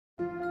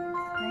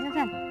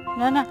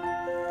No, no.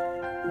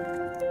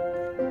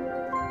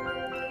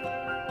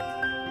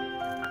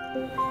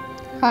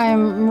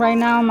 Right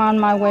now I'm on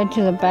my way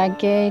to the back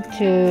gate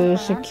to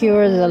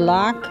secure the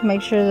lock,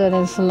 make sure that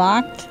it's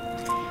locked,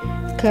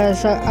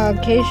 because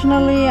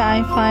occasionally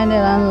I find it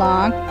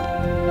unlocked,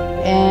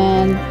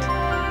 and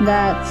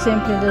that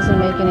simply doesn't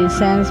make any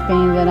sense,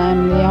 being that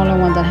I'm the only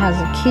one that has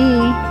a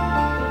key,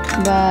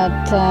 but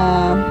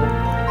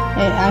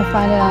I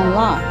find it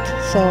unlocked,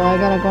 so I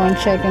gotta go and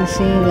check and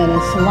see that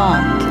it's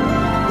locked,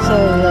 so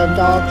the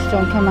dogs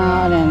don't come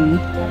out and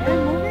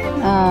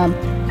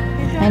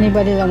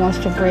anybody that wants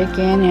to break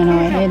in,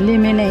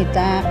 eliminate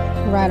that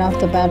right off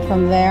the bat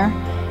from there.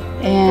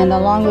 And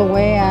along the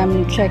way,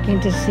 I'm checking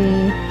to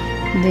see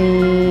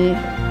the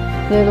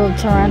little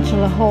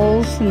tarantula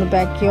holes in the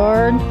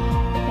backyard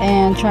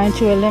and trying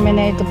to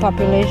eliminate the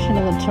population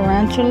of the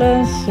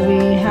tarantulas.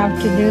 We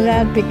have to do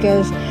that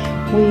because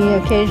we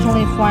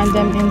occasionally find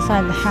them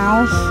inside the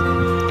house,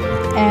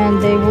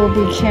 and they will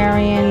be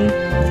carrying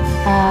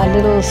a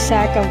little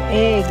sack of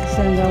eggs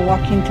and they're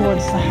walking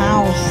towards the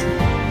house.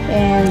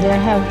 And there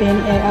have been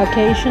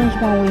occasions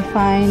when we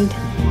find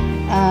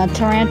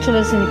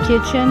tarantulas in the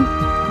kitchen,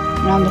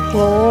 on the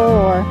floor,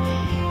 or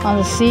on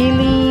the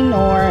ceiling,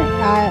 or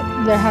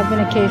there have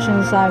been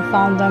occasions I've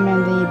found them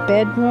in the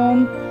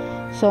bedroom.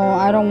 So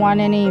I don't want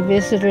any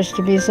visitors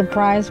to be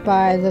surprised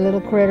by the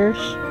little critters.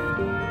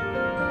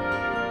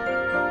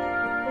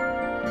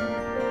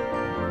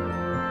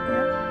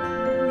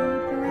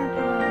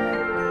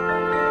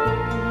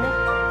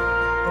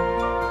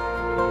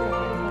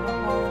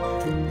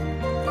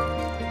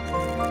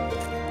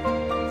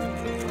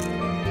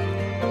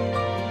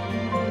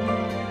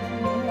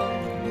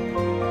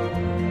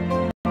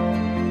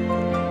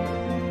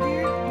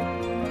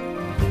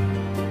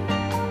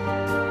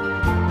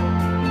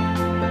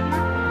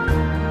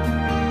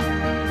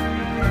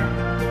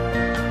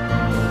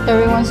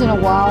 Every once in a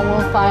while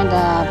we'll find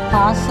a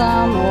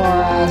possum or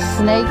a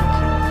snake,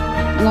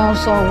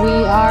 so we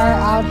are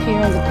out here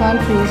in the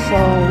country, so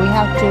we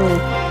have to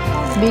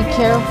be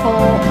careful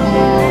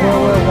and where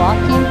we're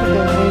walking,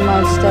 because we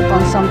might step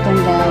on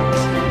something that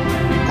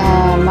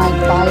might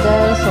bite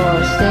us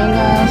or sting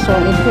us,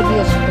 or it could be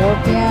a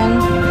scorpion.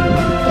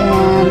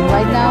 And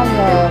right now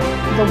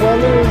the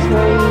weather is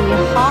very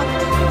hot,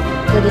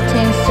 but it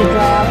tends to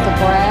dry out the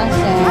grass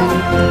and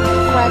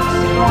cracks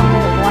form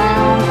in the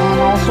ground, and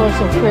all sorts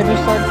of critters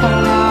start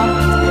coming out.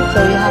 So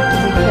you have to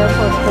be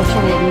careful,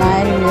 especially at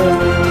night when you're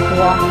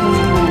walking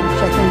and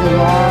checking the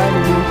yard.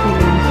 And if you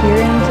hear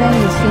anything,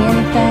 you see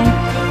anything,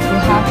 you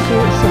have to,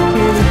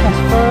 security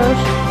comes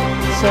first,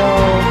 so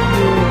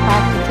you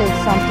have to take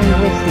something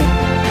with you.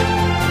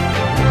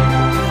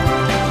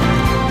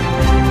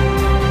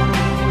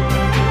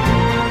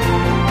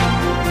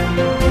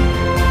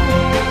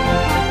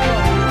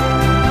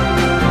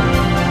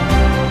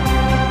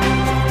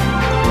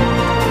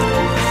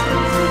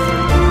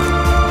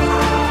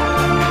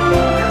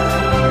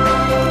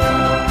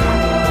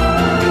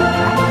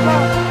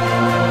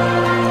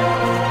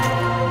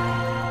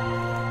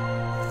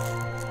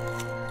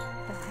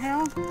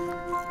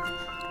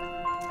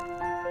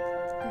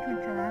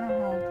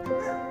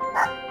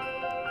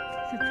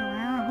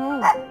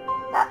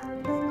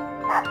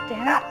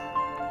 Damn it.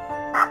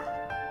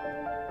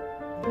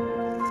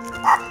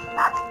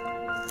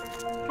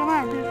 Come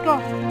on, let's go.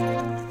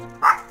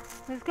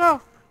 Let's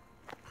go.